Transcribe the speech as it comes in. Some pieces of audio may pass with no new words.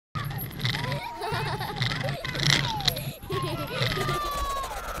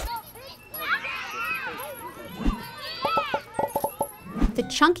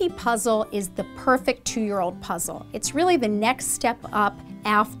Chunky puzzle is the perfect 2-year-old puzzle. It's really the next step up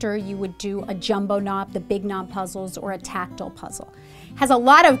after you would do a jumbo knob, the big knob puzzles, or a tactile puzzle. Has a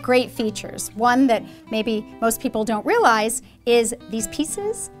lot of great features. One that maybe most people don't realize is these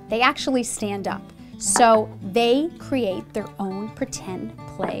pieces, they actually stand up. So they create their own pretend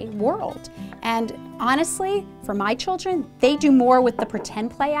play world. And honestly, for my children, they do more with the pretend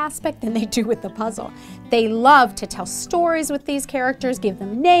play aspect than they do with the puzzle. They love to tell stories with these characters, give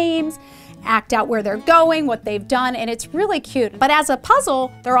them names, act out where they're going, what they've done, and it's really cute. But as a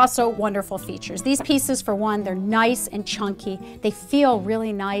puzzle, there are also wonderful features. These pieces, for one, they're nice and chunky. They feel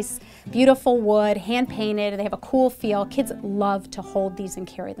really nice, beautiful wood, hand-painted, they have a cool feel. Kids love to hold these and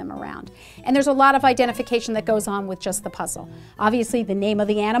carry them around. And there's a lot of identification that goes on with just the puzzle. Obviously, the name of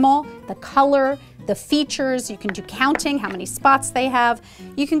the animal, the color, the features, you can do counting, how many spots they have.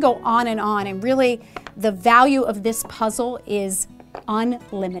 You can go on, and really, the value of this puzzle is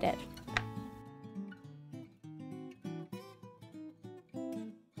unlimited.